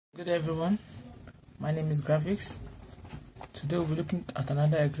Good day everyone, my name is Graphics. Today we'll be looking at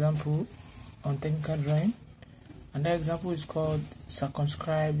another example on technical drawing, and that example is called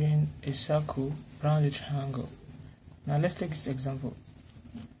circumscribing a circle around a triangle. Now let's take this example.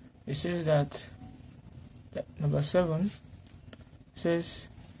 It says that number 7 says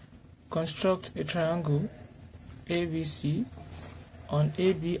construct a triangle ABC on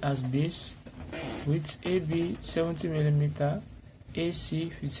AB as base with AB 70mm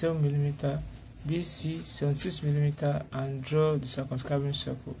AC57mm BC76mm and draw the circumscribing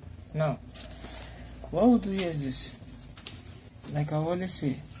circle. Now, what we'll do here is this. Like I always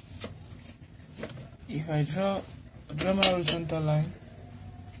say, if I draw my horizontal line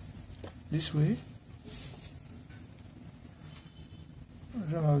this way,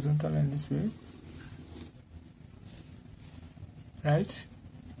 draw my horizontal line this way, right?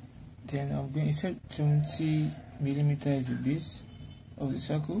 Then I'm going to set 70mm as the base of the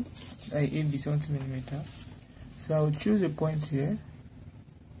circle, like AB70mm. So I will choose a point here.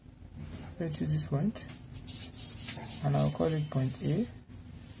 Let's choose this point, and I'll call it point A,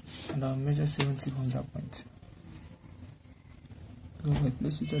 and I'll measure 70 from that point. Go ahead,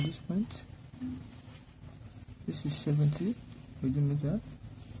 place it at this point. This is 70mm.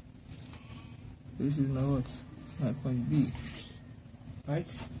 This is my what? My point B. Right?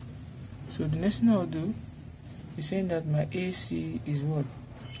 So the next thing I'll do is saying that my AC is what?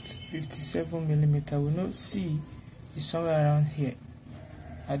 57mm. We know C is somewhere around here.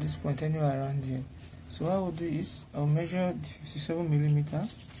 At this point, anywhere around here. So what I will do is I'll measure the 57mm.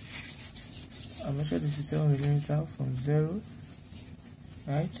 I'll measure the 57mm from 0,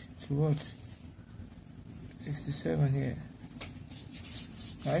 right, to what? 67 here,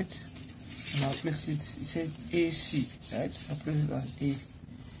 right? And I'll place it. It said AC, right? I'll place it as A.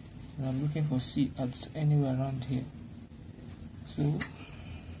 And I'm looking for C at anywhere around here. So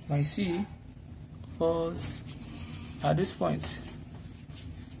my C falls at this point.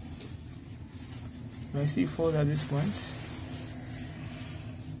 My C falls at this point.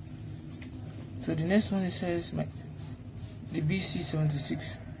 So the next one, it says the BC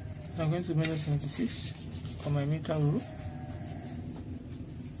 76. So I'm going to measure 76 on my meter rule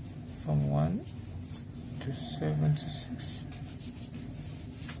from 1 to 76.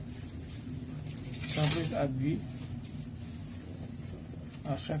 So I'll place at B.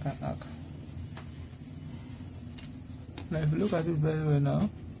 I'll strike an arc. Now if you look at it very well now,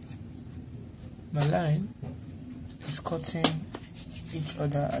 my line is cutting each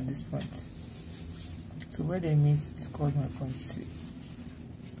other at this point. So where they meet is called my point C.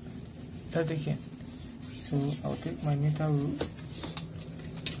 That's taken. So I'll take my meter rule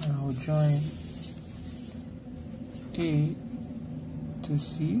and I'll join A to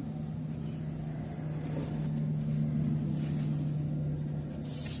C.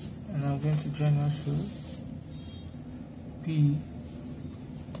 And I'm going to join also B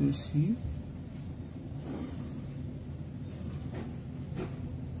to C.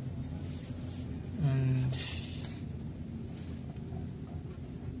 And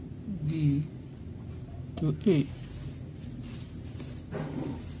D to A.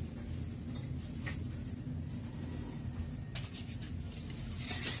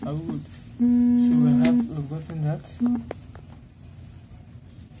 I would. So we've gotten that.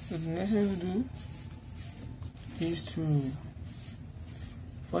 So the next thing we do is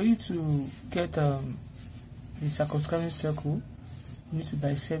for you to get the circumscribing circle, you need to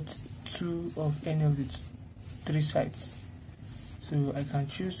bisect 2 of any of the 3 sides. So I can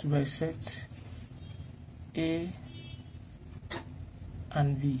choose to bisect A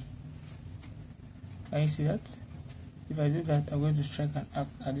and B. Can you see that? If I do that, I'm going to strike an arc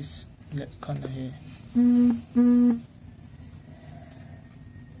at this left corner here.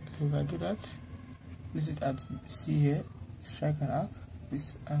 So if I do that, place it at C here, strike an arc,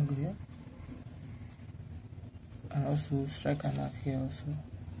 this angle here, and also strike an arc here also.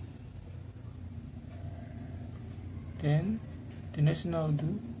 Then the next thing I'll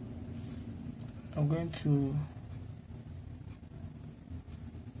do, I'm going to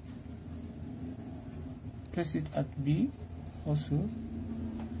place it at B also.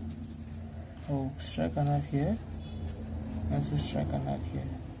 I'll strike an arc here, and also strike an arc here.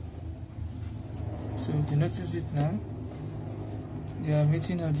 So if you notice it now, they are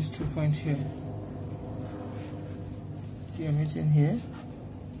meeting at these 2 points here. They are meeting here,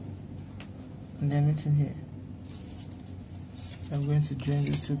 and they are meeting here. So I'm going to join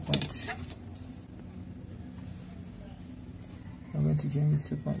these 2 points. I'm going to join these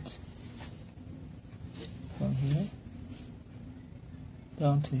 2 points from here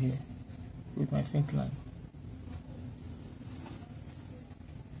down to here with my faint line.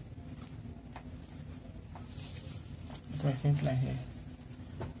 my faint line here.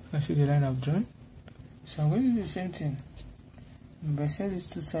 You can see the line I've drawn. So I'm going to do the same thing. Bisect these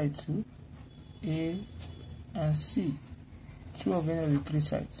two sides too, A and C. Two of them are the three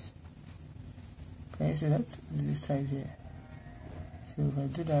sides. Can you see that? This is the side here. So if I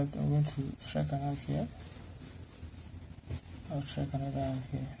do that, I'm going to strike an arc here. I'll strike another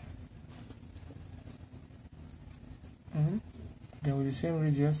arc here. Then with the same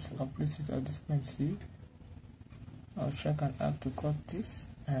radius, I'll place it at this point C. I'll strike an arc to cut this,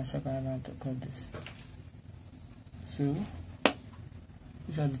 and I'll strike another arc to cut this. So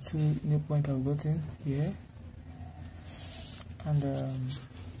these are the two new points I've gotten here and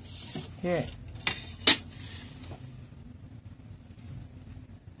here.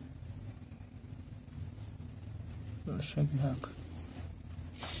 Let's check the arc.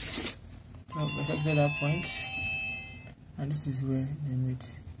 So I've affected that point, and this is where they meet.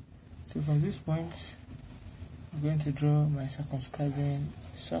 So from this point, I'm going to draw my circumscribing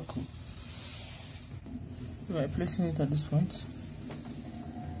circle. By placing it at this point,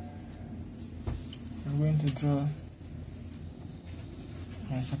 I'm going to draw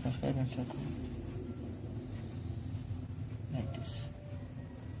my circumscribing circle like this.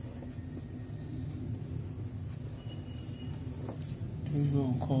 This is what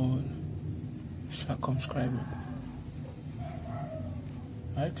we call circumscribing,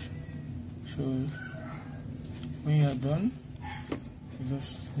 right? So when you are done, you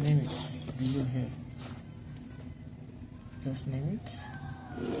just name it below here. Just name it.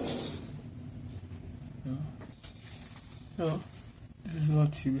 So this is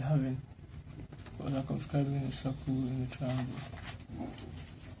what you'll be having for circumscribing a circle in a triangle.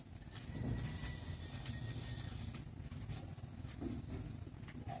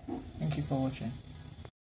 Thank you for watching.